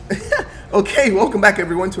Okay, welcome back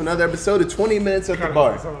everyone to another episode of 20 Minutes at the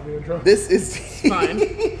Bar. This is Fine.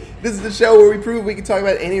 This is the show where we prove we can talk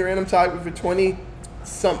about any random topic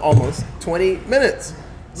for almost 20 minutes.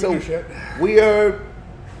 We are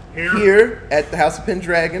here at the House of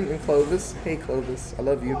Pendragon in Clovis. Hey Clovis, I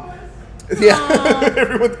love you. Yeah,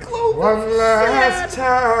 everyone's Clovis. One last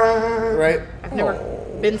time. Right? I've never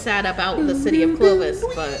been sad about the city of Clovis,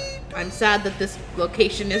 but I'm sad that this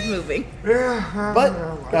location is moving. But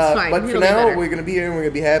fine. but for It'll be now, better. we're going to be here and we're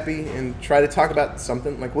going to be happy and try to talk about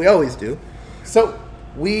something like we always do. So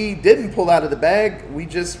we didn't pull out of the bag. We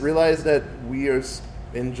just realized that we are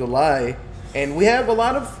in July and we have a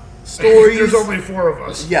lot of stories. There's only 4 of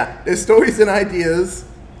us. Yeah, there's stories and ideas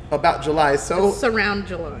about July. So Surround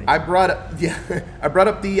July. I brought up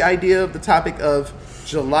the idea of the topic of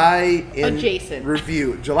July in Adjacent.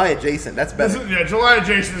 review. July adjacent. That's better. July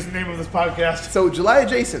Adjacent is the name of this podcast. So July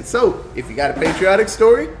adjacent. So if you got a patriotic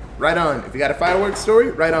story, right on. If you got a fireworks story,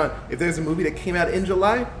 right on. If there's a movie that came out in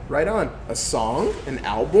July, right on. A song, an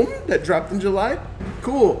album that dropped in July,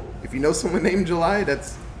 cool. If you know someone named July,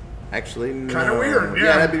 that's actually Kind of weird,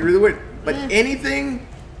 yeah. that'd be really weird. But anything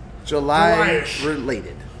July July-ish.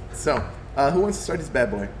 related. So who wants to start this bad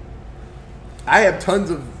boy? I have tons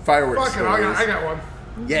of fireworks Fuck it, stories. I got one.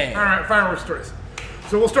 Yeah. All right, fireworks stories.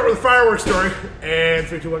 So we'll start with a fireworks story. And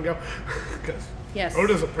 3, 2, 1, go. Because Yes.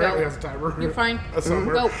 Otis apparently Go. has a timer. You're fine.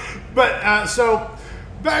 Somewhere. Go. But so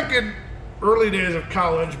back in early days of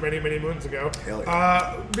college, many moons ago, Hell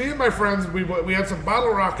yeah. me and my friends, we had some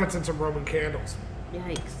bottle rockets and some Roman candles.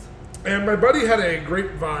 Yikes. And my buddy had a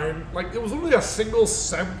grapevine, like it was only a single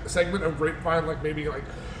segment of grapevine, like maybe like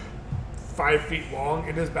 5 feet long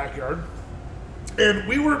in his backyard. And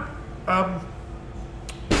we were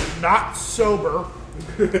not sober,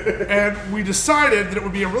 and we decided that it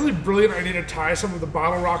would be a really brilliant idea to tie some of the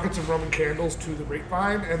bottle rockets and Roman candles to the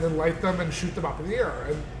grapevine and then light them and shoot them up in the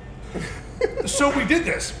air. And so we did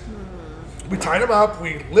this. We tied them up,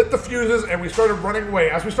 we lit the fuses, and we started running away.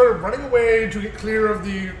 As we started running away to get clear of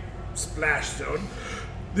the splash zone,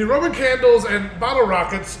 the Roman candles and bottle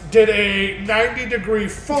rockets did a 90-degree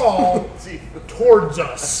fall towards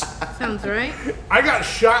us. Sounds right. I got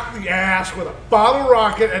shot in the ass with a bottle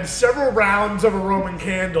rocket and several rounds of a Roman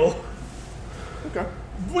candle. Okay.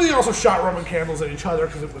 We also shot Roman candles at each other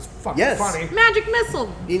because it was fucking Yes. funny. Magic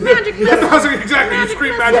missile. You- Magic Yeah, missile. I was like, exactly, you Magic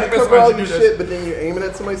scream missile. magic Yeah, missile cover all as you your do this. shit, but then you're aiming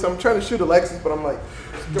at somebody. So I'm trying to shoot Alexis, but I'm like,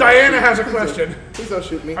 Diana has a please don't- question. Please don't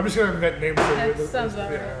shoot me. I'm just gonna invent names for you. That sounds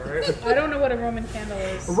about Yeah, right. right. I don't know what a Roman candle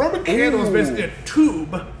is. A Roman candle is Ooh. basically a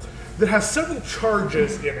tube that has several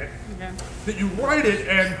charges in it Okay. that you light it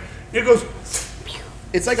and it goes.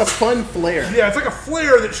 It's like a fun flare. Yeah, it's like a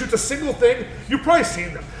flare that shoots a single thing. You've probably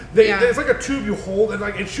seen them. Yeah. It's like a tube you hold and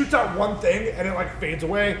like it shoots out one thing and it like fades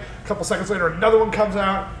away. A couple seconds later, another one comes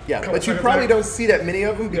out. Yeah, Couple but you seconds probably later- don't see that many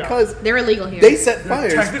of them Yeah. because They're illegal here. they set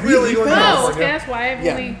fires technically really illegal in fast. Oh, California. okay, that's why I've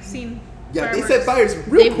Yeah. only seen. Yeah, they fireworks. set fires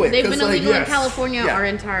real They've, quick. they've 'cause, been like, illegal in yes. California Yeah. our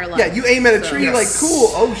entire life. Yeah, you aim at a tree Yes. like,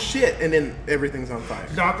 cool, oh shit, and then everything's on fire.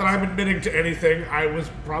 Not that I'm admitting to anything. I was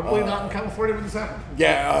probably not in California when this happened.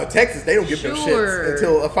 Yeah, Texas, they don't give no Sure. shits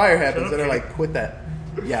until a fire happens, and they're Okay. like, quit that.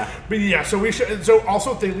 Yeah, But yeah, so so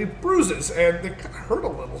also they leave bruises and they kind of hurt a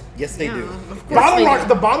little. yes they Yeah, do. of course they do.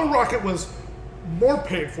 The bottle rocket was more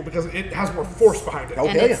painful because it has more force behind it. Oh,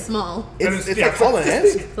 And hell it's yeah. small. It's yeah, like hauling it's ass.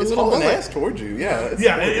 big. It's a little hauling bullet. ass towards you. Yeah, it's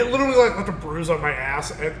Yeah, it literally like left a bruise on my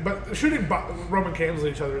ass. But shooting Roman candles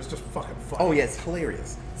at each other is just fucking fun. Oh yeah, it's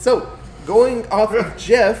hilarious. So going off of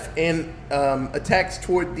Jeff and attacks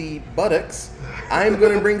toward the buttocks, I'm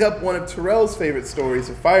going to bring up one of Terrell's favorite stories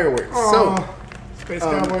of fireworks. So. Space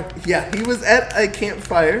Cowboy. Yeah, he was at a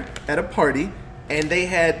campfire at a party, and they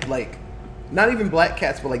had like, not even black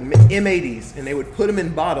cats, but like M80s, and they would put them in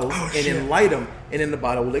bottles and shit. then light them, and then the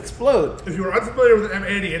bottle would explode. If you're unfamiliar with an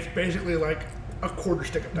M80, it's basically like a quarter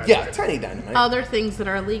stick of dynamite. Yeah, tiny dynamite. Other things that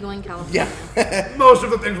are illegal in California. Yeah. Most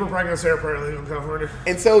of the things we're probably going to say are probably illegal in California.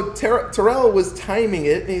 And so Terrell was timing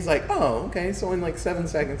it, and he's like, oh, okay, so in like 7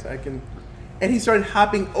 seconds I can... And he started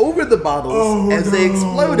hopping over the bottles as they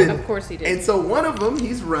exploded. Of course he did. And so one of them,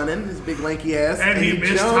 he's running, his big lanky ass. And he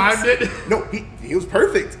jumps. mistimed it? No, he was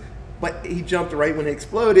perfect. But he jumped right when it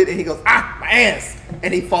exploded, and he goes, ah, my ass!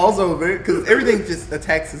 And he falls over, because everything just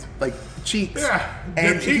attacks his, like, cheeks. Yeah,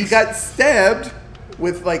 And them he cheeks. got stabbed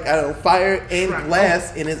with, like, I don't know, fire and Shrapnel.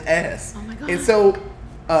 glass in his ass. Oh my God. And so,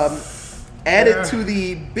 added Yeah. to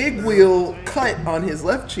the big wheel cut on his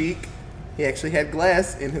left cheek, he actually had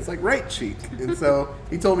glass in his like right cheek. And so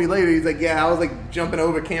he told me later, he's like, yeah, I was like jumping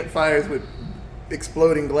over campfires with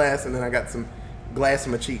exploding glass, and then I got some glass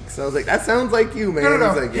in my cheek. So I was like, that sounds like you, man.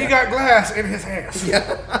 No. He's like, He yeah. got glass in his ass.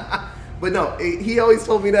 But no, he always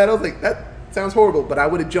told me that. I was like, that sounds horrible, but I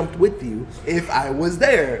would have jumped with you if I was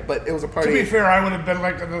there. But it was a party. To be fair, I would have been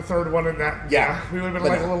like the third one in that. Yeah. We would have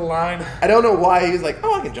been like a little line. I don't know why he was like,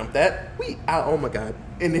 oh, I can jump that. Oh my God.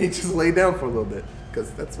 And then he just laid down for a little bit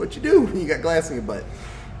because that's what you do when you got glass in your butt.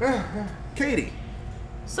 Katie.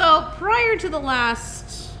 So prior to the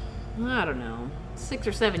last, I don't know, 6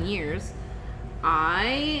 or 7 years,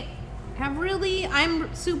 I'm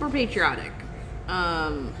super patriotic.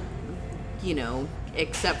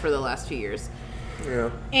 Except for the last few years.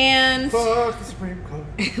 Yeah. And Fuck the Supreme Court.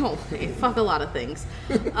 fuck a lot of things.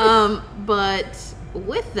 But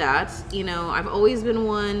with that, I've always been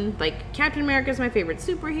one, like, Captain America's my favorite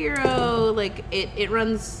superhero. Like, it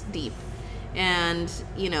runs deep. And,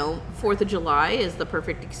 4th of July is the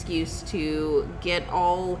perfect excuse to get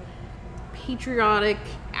all patriotic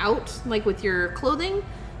out, like, with your clothing.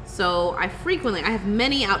 So I have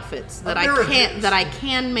many outfits that I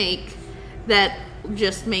can make that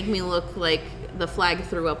just make me look like the flag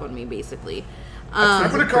threw up on me, basically.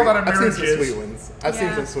 I'm going to call that a marriage. I've seen some sweet ones. I've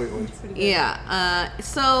seen some sweet ones. Yeah.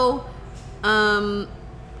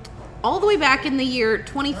 All the way back in the year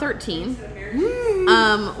 2013,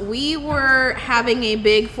 we were having a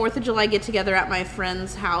big 4th of July get-together at my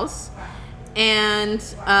friend's house. And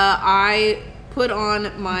I put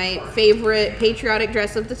on my favorite patriotic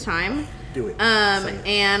dress of the time. Do it.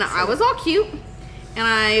 And I was all cute. And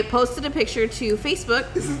I posted a picture to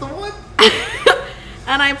Facebook. This is the one?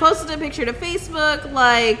 And I posted a picture to Facebook,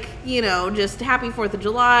 like, just happy 4th of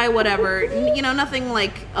July, whatever. Nothing,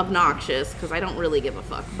 like, obnoxious, because I don't really give a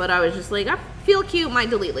fuck. But I was just like, I feel cute, might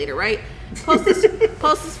delete later, right? Post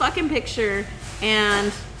this fucking picture,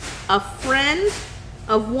 and a friend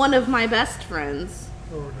of one of my best friends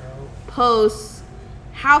posts,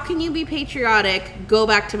 how can you be patriotic, go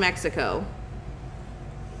back to Mexico?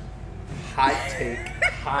 Hot take.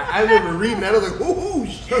 I remember reading that. I was like, ooh,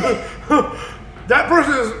 shit. That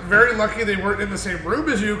person is very lucky they weren't in the same room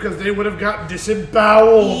as you because they would have gotten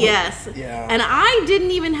disemboweled. Yes. Yeah. And I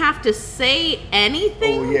didn't even have to say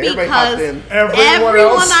anything because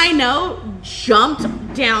everyone I know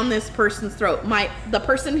jumped down this person's throat. The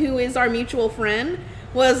person who is our mutual friend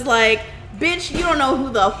was like, bitch, you don't know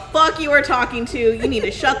who the fuck you are talking to. You need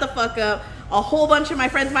to shut the fuck up. A whole bunch of my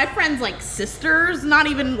friends, like sisters, not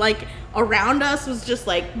even like around us, was just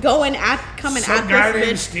like coming at this guy named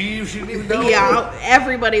bitch. Steve, she didn't even know. Yeah,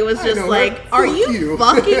 everybody was just like, are you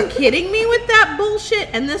fucking kidding me with that bullshit?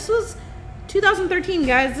 And this was 2013,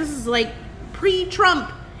 guys. This is like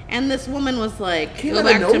pre-Trump. And this woman was like, go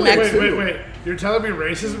back to Mexico. Wait. You're telling me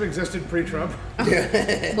racism existed pre-Trump?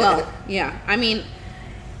 Well, yeah. I mean,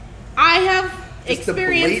 I have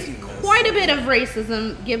experienced quite a bit of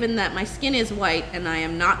racism, given that my skin is white and I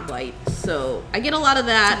am not white. So I get a lot of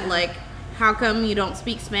that, like, how come you don't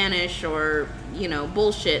speak Spanish or,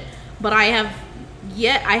 bullshit. But I had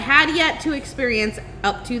yet to experience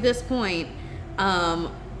up to this point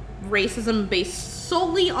racism based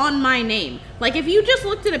solely on my name. Like, if you just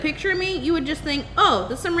looked at a picture of me, you would just think, oh,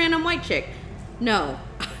 this is some random white chick. No.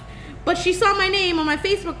 But she saw my name on my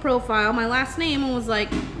Facebook profile, my last name, and was like,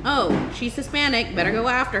 oh, she's Hispanic, better go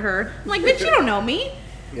after her. I'm like, bitch, you don't know me.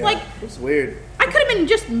 Yeah, like, it's weird. I could have been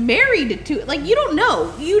just married to, like, you don't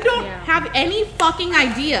know. You don't have any fucking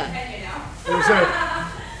idea. Yeah,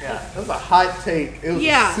 that was a hot take. It was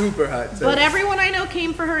a super hot take. But everyone I know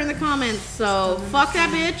came for her in the comments, so fuck that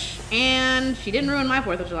bitch. And she didn't ruin my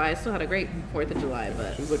 4th of July. I still had a great 4th of July,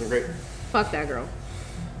 but she was looking great. Fuck that girl.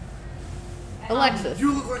 Alexis.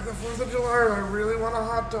 You look like the 4th of July and I really want a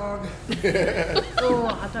hot dog. Oh,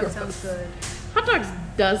 hot dog sounds good. Hot dogs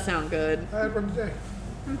does sound good. I had one today.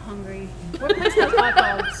 I'm hungry. What place has hot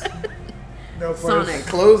dogs? No place. Sonic.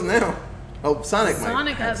 Closed now. Oh, Sonic might.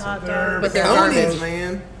 Sonic has hot dogs. But they're Tony's, garbage.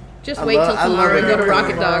 man. Just wait till tomorrow and go to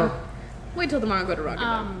Rocket Dog. Tomorrow. Wait till tomorrow and go to Rocket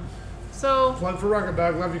Dog. So, Plug for Rocket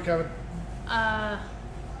Dog. Love you, Kevin. I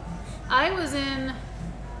was in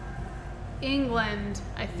England,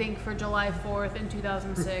 I think, for July 4th in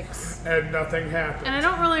 2006. And nothing happened. And I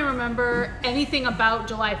don't really remember anything about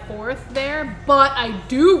July 4th there, but I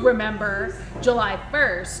do remember July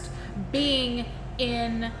 1st being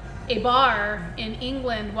in a bar in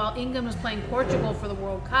England while England was playing Portugal for the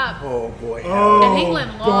World Cup. Oh, boy. Oh, And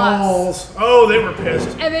England lost. balls. Oh, they were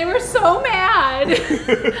pissed. And they were so mad.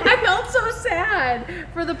 I felt so sad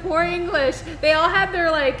for the poor English. They all had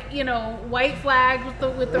their white flag with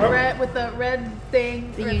the red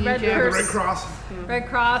thing, The Union red Jack. purse, The Red Cross. Red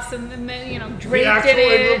Cross, and then The draped actual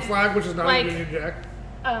it. England flag, which is not like, a Union Jack.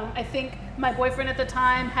 I think my boyfriend at the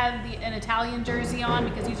time had an Italian jersey on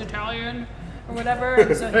because he's Italian or whatever.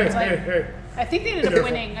 And so he was like, Hey. I think they ended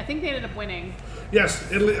up winning.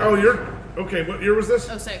 Yes, Italy. Oh, you're okay. What year was this?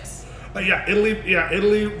 06. Yeah, Italy. Yeah,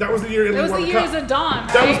 Italy. That was the year Italy That was won the the year cup.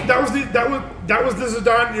 Zidane, right? That was the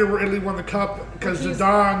Zidane year where Italy won the cup because Which is-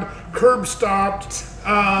 Zidane curb stopped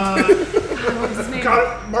What was his name?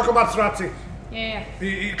 Marco Materazzi Yeah.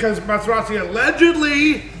 because Materazzi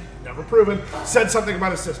allegedly, never proven, said something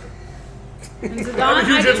about his sister. And Zidane, I'm a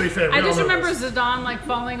huge Italy fan. We I all just know remember this. Zidane like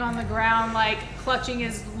falling on the ground, like clutching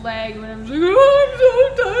his leg, when I was like, "Oh,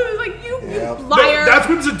 I'm so tired." Like you Yeah. liar. No, that's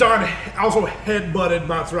when Zidane also headbutted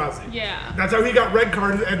Materazzi. Yeah. That's how he got red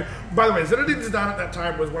carded. And by the way, Zinedine Zidane at that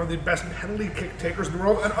time was one of the best penalty kick takers in the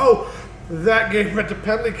world. And that game went to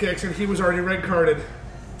penalty kicks, and he was already red carded.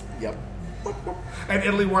 Yep. And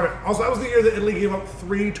Italy won it. Also, that was the year that Italy gave up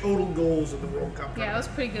 3 total goals in the World Cup. Yeah, it was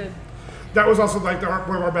pretty good. That was also like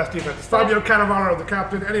one of our best defenses. Fabio Cannavaro, the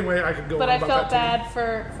captain. Anyway, I could go But on I about felt that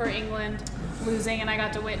bad for England losing, and I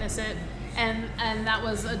got to witness it. And that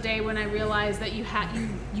was a day when I realized that you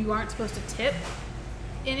aren't supposed to tip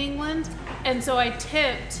in England. And so I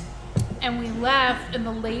tipped, and we left, and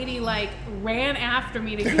the lady like ran after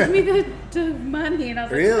me to give me the money, and I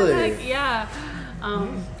was like, Really? "What the heck?" Yeah.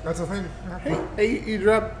 too. That's the thing. Hey, you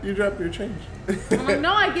drop your change. I'm like,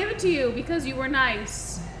 no, I give it to you because you were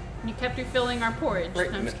nice. You kept refilling our porridge.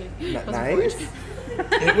 Right. No, I'm just kidding. It Not wasn't porridge.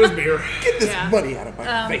 nice. It was beer. Get this Yeah. money out of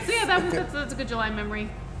my face. So yeah, that's a good July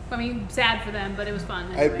memory. I mean, sad for them, but it was fun.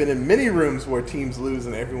 Anyway. I've been in many rooms where teams lose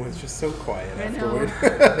and everyone's just so quiet I know. afterward.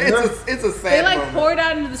 it's a sad They like moment. poured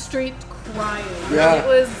out into the street crying. Yeah. It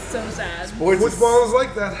was so sad. Sports is- Football is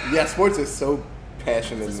like that. yeah, sports is so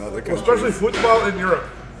passionate in other countries. Especially football in Europe.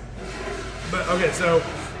 But okay, so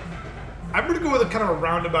I'm going to go with a kind of a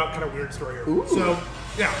roundabout, kind of weird story here. Ooh. So,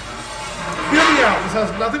 yeah. Hear me out. This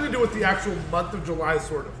has nothing to do with the actual month of July,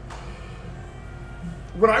 sort of.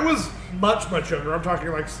 When I was much, much younger, I'm talking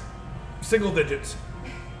like single digits,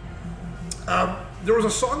 there was a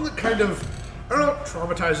song that kind of, I don't know if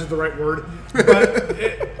traumatized is the right word, but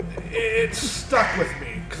it stuck with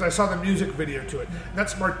me because I saw the music video to it. And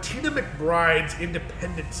that's Martina McBride's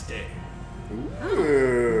Independence Day.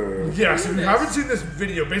 Ooh. Yes, if you haven't seen this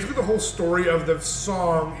video, basically the whole story of the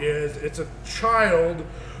song is it's a child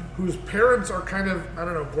whose parents are kind of, I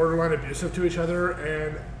don't know, borderline abusive to each other,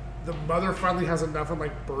 and the mother finally has enough and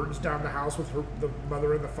like burns down the house with the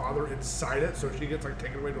mother and the father inside it, so she gets like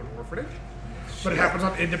taken away to an orphanage. But it happens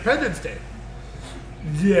on Independence Day.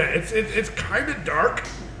 Yeah, it's kind of dark.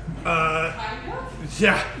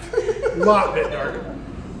 Yeah, a lot bit dark.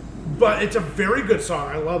 But it's a very good song.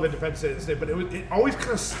 I love Independence Day, but it always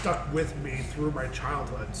kind of stuck with me through my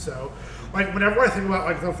childhood. So, like, whenever I think about,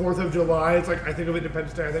 like, the 4th of July, it's like, I think of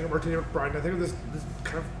Independence Day, I think of Martina McBride, and I think of this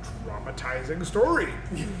kind of traumatizing story.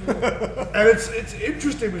 And it's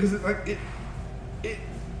interesting because, it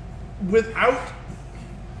without...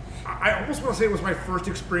 I almost want to say it was my first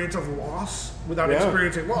experience of loss without Yeah.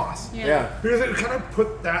 experiencing loss. Yeah. Because it kind of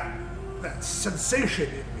put that sensation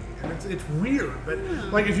in me. And it's weird, but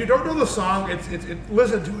like if you don't know the song,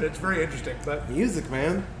 listen to it. It's very interesting. But Music,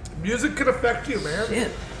 man. music can affect you, man.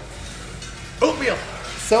 Shit. Oatmeal.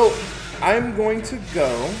 So, I'm going to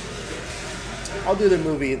go. I'll do the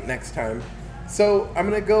movie next time. So, I'm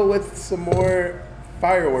going to go with some more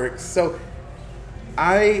fireworks. So,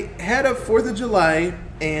 I had a 4th of July,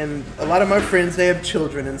 and a lot of my friends, they have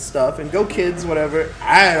children and stuff, and go kids, whatever.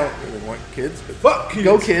 I don't really want kids, but Fuck kids.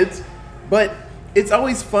 go kids. But it's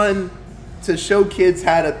always fun to show kids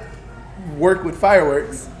how to work with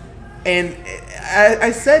fireworks. And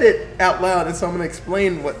I said it out loud, and so I'm going to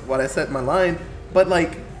explain what I said in my line. But,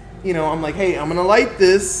 like, you know, I'm like, hey, I'm going to light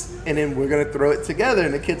this, and then we're going to throw it together.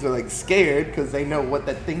 And the kids are, like, scared because they know what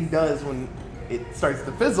that thing does when it starts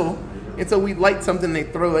to fizzle. And so we light something, they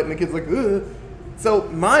throw it, and the kids are like, ugh. So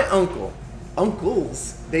my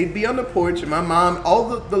uncles, they'd be on the porch, and my mom, all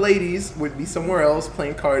the ladies would be somewhere else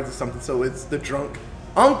playing cards or something. So it's the drunk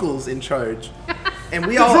uncles in charge. And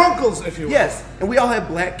we The all... drunkles, if you will. Yes, and we all have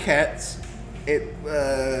black cats,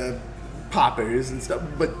 poppers and stuff.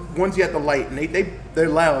 But once you have the light, and they're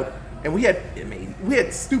loud. And we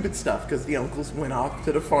had stupid stuff because the uncles went off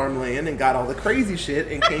to the farmland and got all the crazy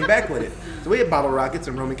shit and came back with it. So we had bottle rockets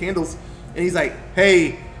and Roman candles. And he's like,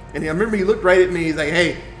 hey, and I remember he looked right at me. He's like,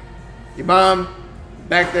 hey, your mom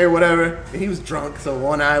back there, whatever. And he was drunk, so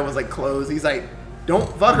one eye was like closed. He's like, don't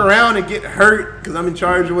fuck around and get hurt because I'm in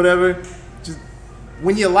charge or whatever. Just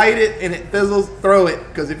when you light it and it fizzles, throw it,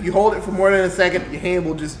 because if you hold it for more than a second, your hand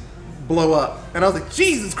will just blow up. And I was like,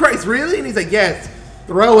 Jesus Christ, really? And he's like, yes,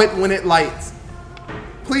 throw it when it lights.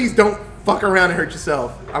 Please don't fuck around and hurt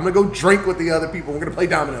yourself. I'm gonna go drink with the other people. We're gonna play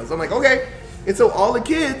dominoes. I'm like, okay. And so all the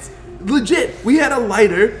kids, legit, we had a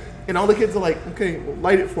lighter, and all the kids are like, okay, well,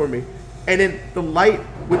 light it for me. and then the light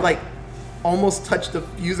would like almost touch the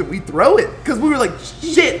fuse and we throw it because we were like,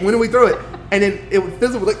 shit, when do we throw it? And then it would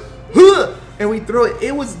fizzle, we're like, huh, and we throw it.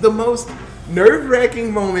 It was the most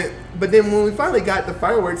nerve-wracking moment. But then when we finally got the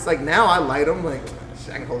fireworks, like now I light them, like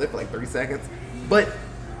I can hold it for like 30 seconds. But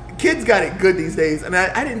kids got it good these days, and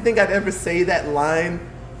I didn't think I'd ever say that line.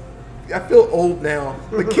 I feel old now.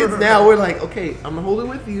 The kids now, we're like, okay, I'm gonna hold it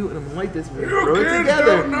with you, and I'm gonna light this, and we're gonna throw it together.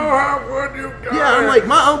 Don't know how good you got Yeah, I'm like,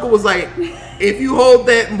 my uncle was like, if you hold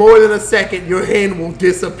that more than a second, your hand will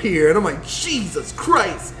disappear. And I'm like, Jesus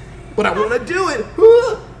Christ, but I want to do it.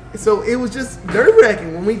 So it was just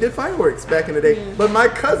nerve-wracking when we did fireworks back in the day. But my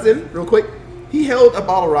cousin, real quick, he held a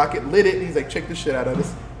bottle rocket, lit it, and he's like, check the shit out of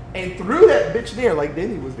this, and threw that bitch in the air like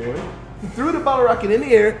Denny was doing. He threw the bottle rocket in the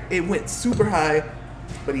air. It went super high,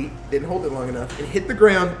 but he didn't hold it long enough. It hit the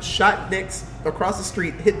ground, shot next across the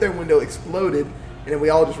street, hit their window, exploded, and then we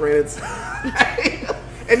all just ran inside.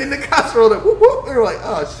 And then the cops rolled up, whoop, whoop. They were like,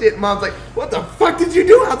 oh shit. Mom's like, what the fuck did you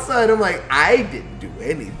do outside? I'm like, I didn't do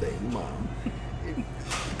anything, Mom.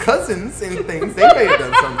 Cousins and things, they may have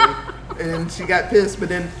done something. And she got pissed, but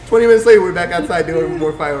then 20 minutes later, we're back outside doing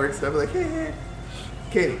more fireworks stuff. I'm like, hey,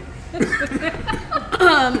 Katie.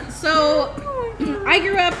 So I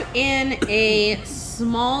grew up in a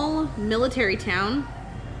small military town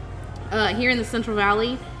here in the Central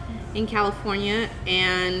Valley in California,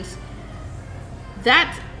 and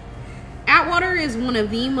that Atwater is one of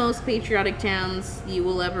the most patriotic towns you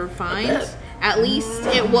will ever find. At least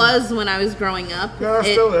it was when I was growing up. No, it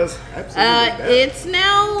still is. Absolutely. It's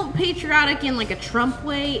now patriotic in like a Trump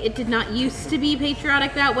way. It did not used to be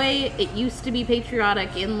patriotic that way. It used to be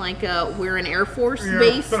patriotic in like we're an Air Force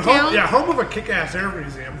base town. Home of a kick-ass air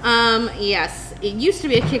museum. Yes. It used to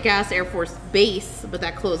be a kick-ass Air Force base, but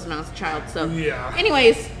that closed when I was a child. So, yeah.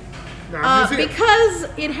 Anyways, No, because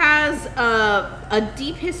it has a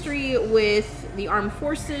deep history with the armed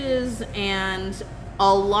forces, and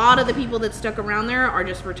a lot of the people that stuck around there are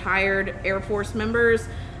just retired Air Force members,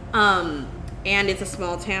 and it's a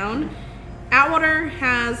small town. Atwater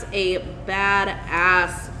has a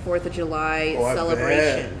badass 4th of July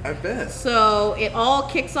celebration. I bet. So it all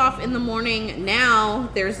kicks off in the morning. Now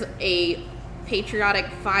there's a patriotic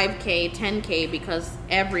 5K, 10K, because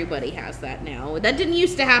everybody has that now. That didn't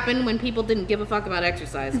used to happen when people didn't give a fuck about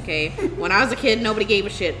exercise, okay? When I was a kid, nobody gave a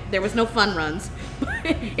shit. There was no fun runs.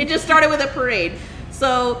 It just started with a parade.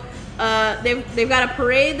 So they've got a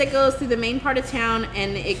parade that goes through the main part of town,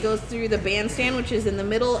 and it goes through the bandstand, which is in the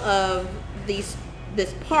middle of this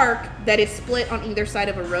park that is split on either side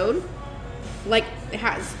of a road. Like, it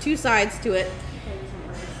has two sides to it.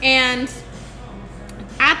 And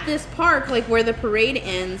at this park, like where the parade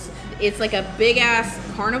ends, it's like a big ass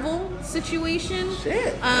carnival situation.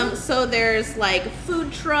 Shit. So there's like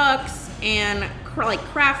food trucks and like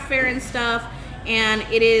craft fair and stuff, and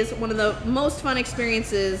it is one of the most fun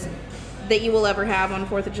experiences that you will ever have on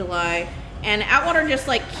 4th of July. And Atwater just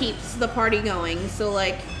like keeps the party going. So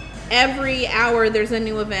like every hour there's a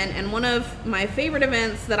new event, and one of my favorite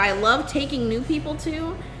events that I love taking new people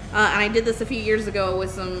to, and I did this a few years ago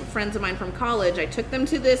with some friends of mine from college. I took them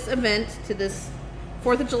to this event, to this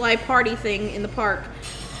 4th of July party thing in the park,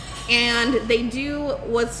 and they do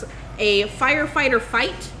what's a firefighter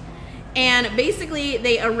fight. And basically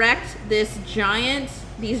they erect these giant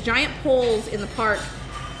poles in the park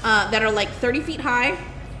that are like 30 feet high,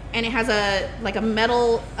 and it has a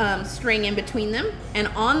metal string in between them, and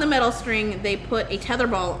on the metal string they put a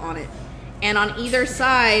tetherball on it, and on either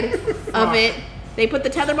side of it they put the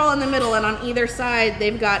tetherball in the middle, and on either side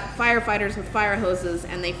they've got firefighters with fire hoses,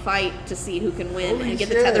 and they fight to see who can win. Holy and get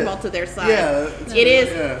shit. the tetherball to their side. Yeah, it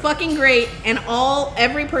is fucking great, and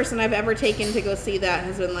every person I've ever taken to go see that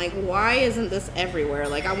has been like, why isn't this everywhere?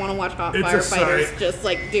 Like, I want to watch firefighters just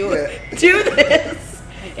like do this.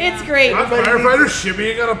 It's great. Firefighters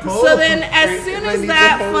shimmying on a pole. So then, as soon as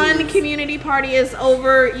that fun community party is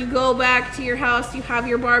over, you go back to your house, you have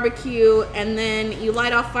your barbecue, and then you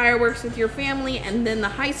light off fireworks with your family, and then the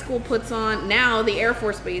high school puts on, now the Air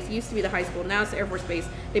Force Base, used to be the high school, now it's the Air Force Base,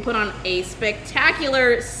 they put on a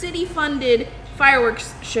spectacular city-funded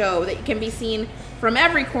fireworks show that can be seen from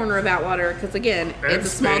every corner of Atwater, because again, it's a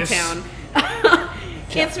small town.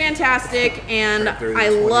 It's fantastic, and I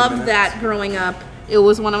loved that growing up. It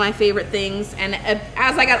was one of my favorite things, and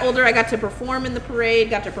as I got older, I got to perform in the parade,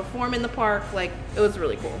 got to perform in the park. Like, it was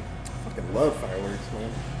really cool. I fucking love fireworks, man.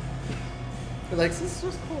 Like, this is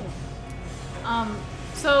just cool.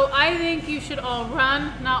 So I think you should all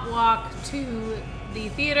run, not walk, to the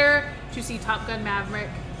theater to see Top Gun Maverick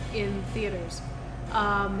in theaters.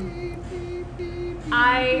 I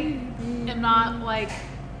am not, like,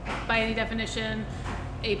 by any definition,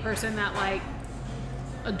 a person that like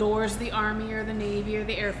adores the Army or the Navy or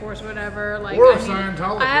the Air Force or whatever. Like, Or I mean,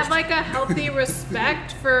 Scientologist. I have like a healthy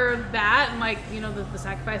respect for that and like, you know, the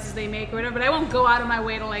sacrifices they make or whatever, but I won't go out of my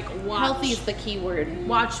way to like watch. Healthy is the key word.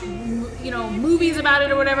 Watch, you know, movies about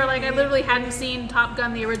it or whatever. Like, I literally hadn't seen Top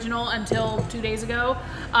Gun the original until 2 days ago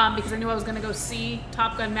because I knew I was going to go see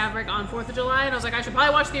Top Gun Maverick on 4th of July, and I was like, I should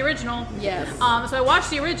probably watch the original. Yes. So I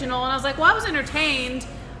watched the original, and I was like, well, I was entertained.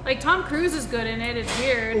 Like, Tom Cruise is good in it. It's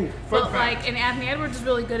weird. Ooh, but, fun fact. like, and Anthony Edwards is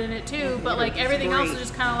really good in it, too. But, like, everything else is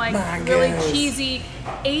just kind of, like, My really girls. cheesy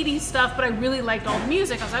 80s stuff. But I really liked all the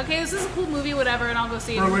music. I was like, okay, this is a cool movie, whatever, and I'll go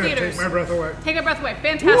see it in the theaters. Take my breath away. Take a breath away.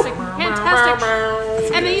 Fantastic.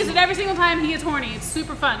 Fantastic. And they use it every single time he gets horny. It's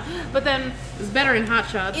super fun. But then It's better in Hot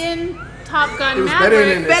Shots. in Top Gun It was Maverick,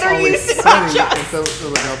 better than better It's Always used in Sunny Hot in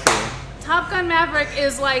Philadelphia. Top Gun Maverick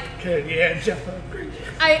is like, Okay, yeah, Jeff, I agree.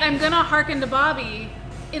 I'm gonna hearken to Bobby.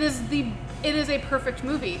 It is a perfect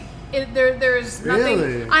movie. There's nothing.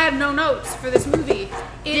 Really? I have no notes for this movie.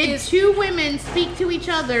 It Did is 2 women speak to each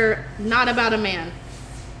other, not about a man?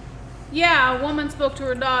 yeah. A woman spoke to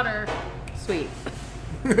her daughter. Sweet.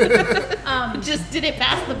 Just did it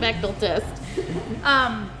pass the Bechdel test?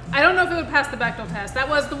 I don't know if it would pass the Bechdel test. That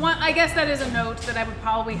was the one. I guess that is a note that I would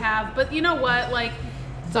probably have. But you know what? Like,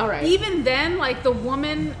 It's all right. even then, like the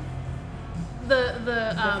woman, the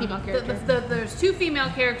female character. there's 2 female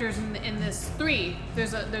characters in this 3.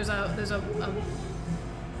 There's a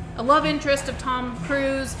love interest of Tom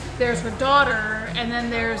Cruise. There's her daughter, and then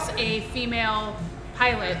there's a female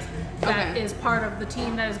pilot that Okay. is part of the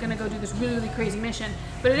team that is going to go do this really, really crazy mission.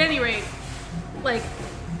 But at any rate, like,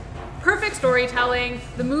 perfect storytelling.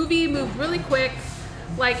 The movie moved really quick.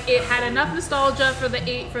 Like, it had enough nostalgia for the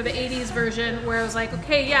 80s version where it was like,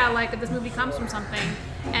 okay, yeah, like this movie comes from something,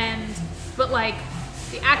 but like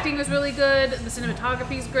the acting was really good, the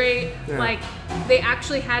cinematography is great. Yeah. Like, they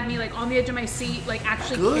actually had me like on the edge of my seat, like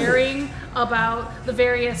actually Good. caring about the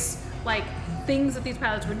various like things that these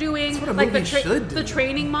pilots were doing. That's what a like movie should do. the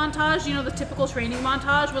training montage, you know, the typical training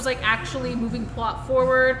montage was like actually moving plot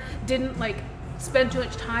forward, didn't like spend too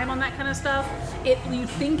much time on that kind of stuff. You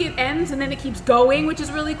think it ends and then it keeps going, which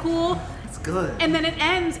is really cool. It's good. And then it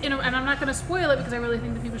ends and I'm not going to spoil it because I really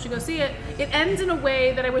think that people should go see it. It ends in a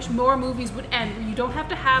way that I wish more movies would end, where you don't have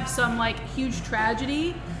to have some like huge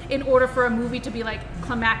tragedy in order for a movie to be like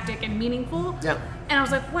climactic and meaningful. Yeah. And I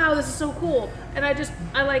was like, wow, this is so cool. And I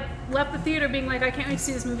like left the theater being like, I can't wait to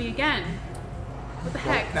see this movie again. What the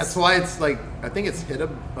heck? That's why it's like, I think it's hit a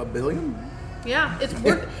billion. Yeah, it's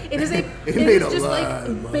work. It is a. It it made is a just lot like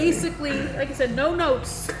of money. basically, like I said, no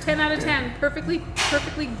notes. 10 out of 10. Perfectly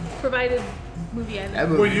provided movie That ending.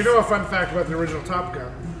 movie. Well, you know a fun fact about the original Top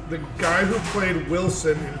Gun? The guy who played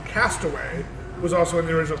Wilson in Castaway was also in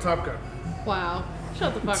the original Top Gun. Wow.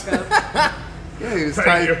 Shut the fuck up. Yeah, he was Thank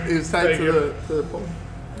tied. you. He was tied Thank to you. the pole.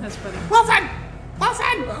 That's funny.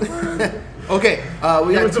 Okay,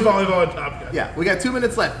 we He got was the two, volleyball in Top Gun. yeah, we got 2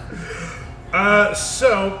 minutes left.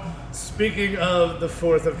 So, speaking of the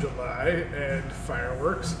 4th of July and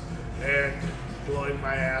fireworks and blowing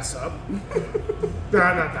my ass up. No,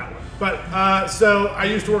 not that one. But, so I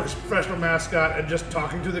used to work as a professional mascot, and just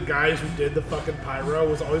talking to the guys who did the fucking pyro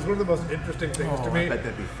was always one of the most interesting things to me. I bet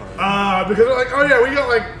that'd be fun. Because they're like, oh yeah, we got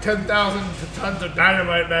like 10,000 tons of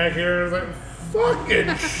dynamite back here. It's like,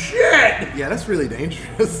 fucking shit! Yeah, that's really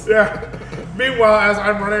dangerous. Yeah. Meanwhile, as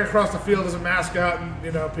I'm running across the field as a mascot, and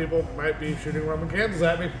you know, people might be shooting Roman candles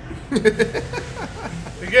at me.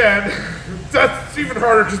 Again, that's even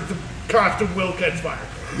harder because the costume will catch fire.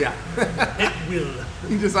 Yeah. It will.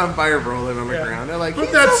 You just on fire rolling on the Yeah. ground. They're like, But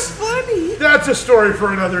he's that's- so funny. That's a story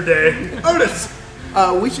for another day. Otis.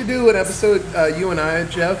 We should do an episode, you and I,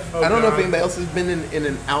 Jeff. Oh, I don't know if God. anybody else has been in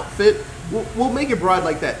an outfit. We'll make it broad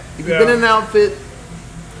like that. If you've Yeah. been in an outfit,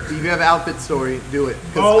 if you have an outfit story, do it.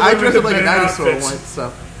 All Because I women dressed up have like a been in dinosaur outfits. once,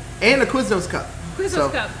 so. And a Quiznos cup. Quiznos so,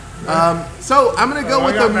 Cup. So I'm gonna go Oh, I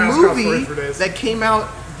with got a mascot movie stories for days. that came out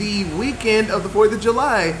the weekend of the 4th of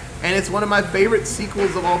July, and it's one of my favorite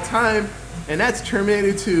sequels of all time, and that's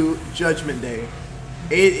Terminator 2: Judgment Day.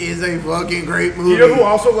 It is a fucking great movie. You know who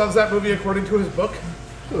also loves that movie according to his book?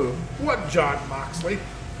 Who? What, John Moxley?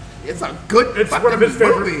 It's a good It's fucking one of his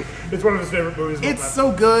favorite. movie. It's one of his favorite movies. of all It's time.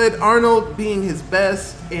 so good. Arnold being his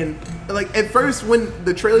best, and like at first when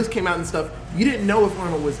the trailers came out and stuff, you didn't know if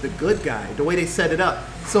Arnold was the good guy. The way they set it up.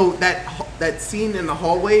 So that scene in the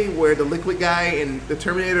hallway where the Liquid guy and the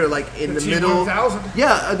Terminator are like in the middle. T-1000.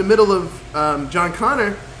 Yeah, in the middle of John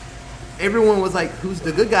Connor. Everyone was like, "Who's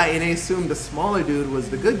the good guy?" And they assumed the smaller dude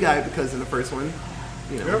was the good guy because in the first one,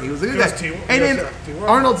 you know, Yep. he was the good He was guy. T- And yes, then yeah, T1.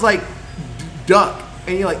 Arnold's like, "Duck,"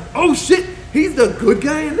 and you're like, "Oh shit!" he's the good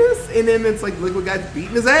guy in this, and then it's like Liquid guy's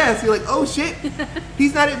beating his ass. You're like, oh shit,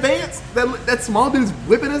 he's not advanced. That small dude's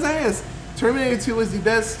whipping his ass. Terminator 2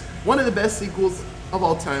 is one of the best sequels of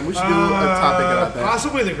all time. We should do a topic about that.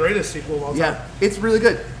 Possibly the greatest sequel of all time. Yeah, it's really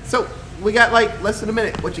good. So we got like less than a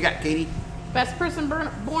minute. What you got, Katie? Best person born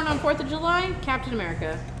on 4th of July? Captain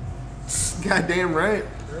America. Goddamn right.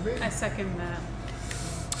 I second that.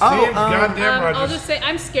 Goddamn Rogers. I'll just say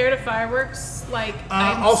I'm scared of fireworks. Like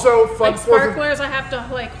also fun like sparklers, I have to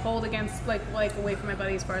like hold against like away from my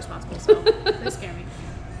buddy as far as possible. So they scare me.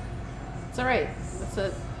 It's all right. It's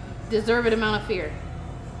a deserved amount of fear.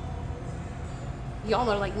 Y'all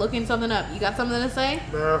are like looking something up. You got something to say?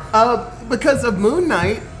 Because of Moon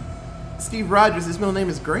Knight, Steve Rogers, his middle name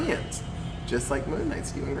is Grant, just like Moon Knight,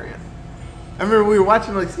 Stephen Grant. I remember we were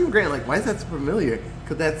watching like Stephen Grant, like why is that so familiar?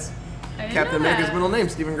 Because that's Captain America's middle name,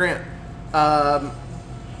 Stephen Grant.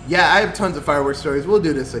 Yeah, I have tons of fireworks stories. We'll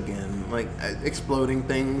do this again, like exploding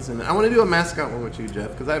things, and I want to do a mascot one with you,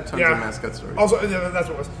 Jeff, because I have tons of mascot stories. Also, yeah, that's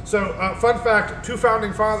what it was. So, fun fact: three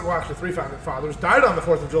founding fathers died on the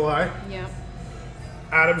 4th of July. Yeah.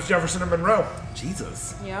 Adams, Jefferson, and Monroe.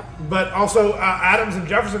 Jesus. Yep. But also, Adams and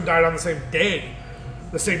Jefferson died on the same day,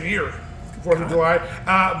 the same year, 4th of July,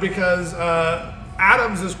 because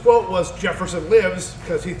Adams' quote was "Jefferson lives"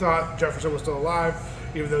 because he thought Jefferson was still alive,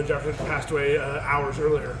 even though Jefferson passed away hours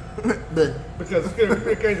earlier. Because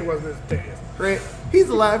occasion wasn't his day. Right? He's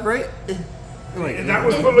alive, right? And that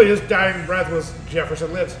was literally his dying breath was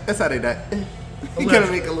 "Jefferson lives." That's how they die. He kind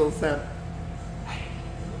of make a little sound.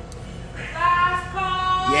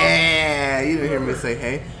 Yeah, you didn't hear me say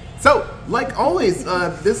hey. So, like always,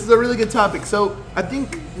 this is a really good topic. So, I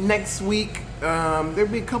think next week there'll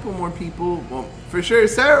be a couple more people. Well, for sure,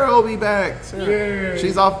 Sarah will be back. Sarah,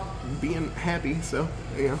 she's off being happy, so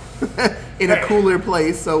you know, in a cooler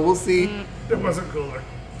place. So we'll see. It wasn't cooler.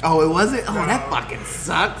 Oh, it wasn't. Oh, that fucking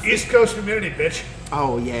sucks. East Coast humidity, bitch.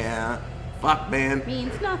 Oh yeah, fuck man.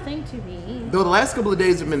 Means nothing to me. Though the last couple of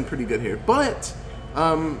days have been pretty good here, but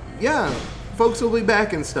yeah. Folks will be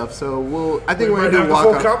back and stuff, so I think we're gonna do walk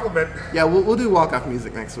off. Compliment. Yeah, we'll do walk off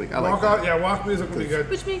music next week. I like that. Yeah, walk music will be good.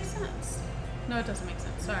 Which makes sense. No, it doesn't make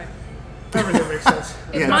sense. Sorry. Everything makes sense.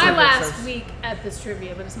 It's my last week at this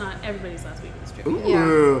trivia, but it's not everybody's last week at this trivia.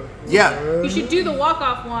 Ooh, yeah. You should do the walk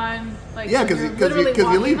off one. Like, yeah, because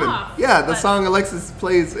you're leaving. Off, yeah, the song Alexis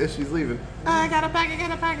plays as she's leaving. I got a pocket for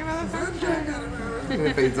the sunshine. And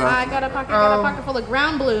it fades off. I got a pocket full of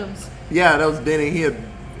ground blooms. Yeah, that was Denny. He had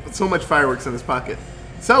so much fireworks in his pocket.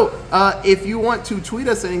 So, if you want to tweet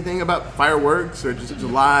us anything about fireworks or just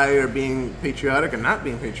July or being patriotic or not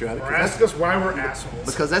being patriotic, or ask us why we're assholes,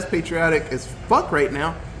 because that's patriotic as fuck right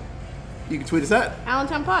now, you can tweet us at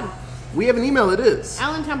Allentown Pod. We have an email. It is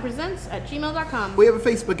AllentownPresents@gmail.com. We have a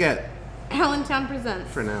Facebook at Allentown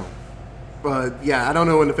Presents for now. But yeah, I don't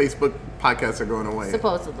know when the Facebook podcasts are going away.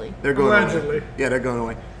 Supposedly, they're going allegedly. Away. Yeah, they're going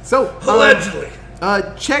away. So allegedly,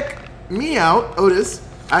 check me out, Otis.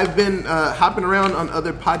 I've been hopping around on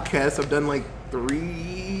other podcasts. I've done like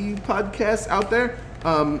 3 podcasts out there.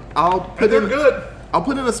 I'll put in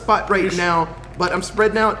a spot right now, but I'm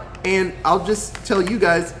spreading out, and I'll just tell you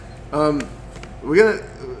guys, we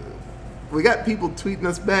got people tweeting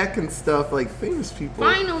us back and stuff, like famous people.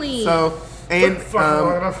 Finally. So and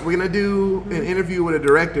we're gonna do an interview with a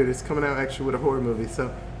director that's coming out actually with a horror movie. So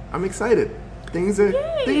I'm excited. Things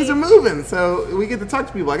are moving, so we get to talk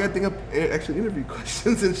to people. I got to think of actually interview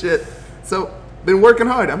questions and shit. So, been working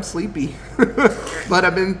hard. I'm sleepy, but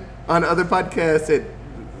I've been on other podcasts at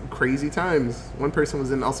crazy times. One person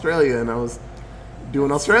was in Australia, and I was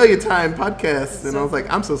doing Australia time podcasts, and I was like,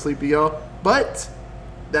 I'm so sleepy, y'all. But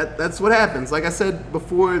that's what happens. Like I said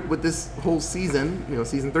before, with this whole season,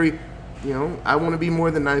 season 3, I want to be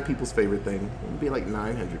more than 9 people's favorite thing. I want to be like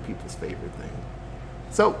 900 people's favorite thing.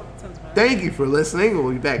 So, thank you for listening.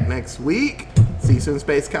 We'll be back next week. See you soon,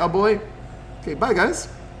 Space Cowboy. Okay, bye, guys.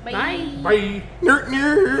 Bye. Bye.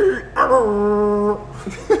 Nerd.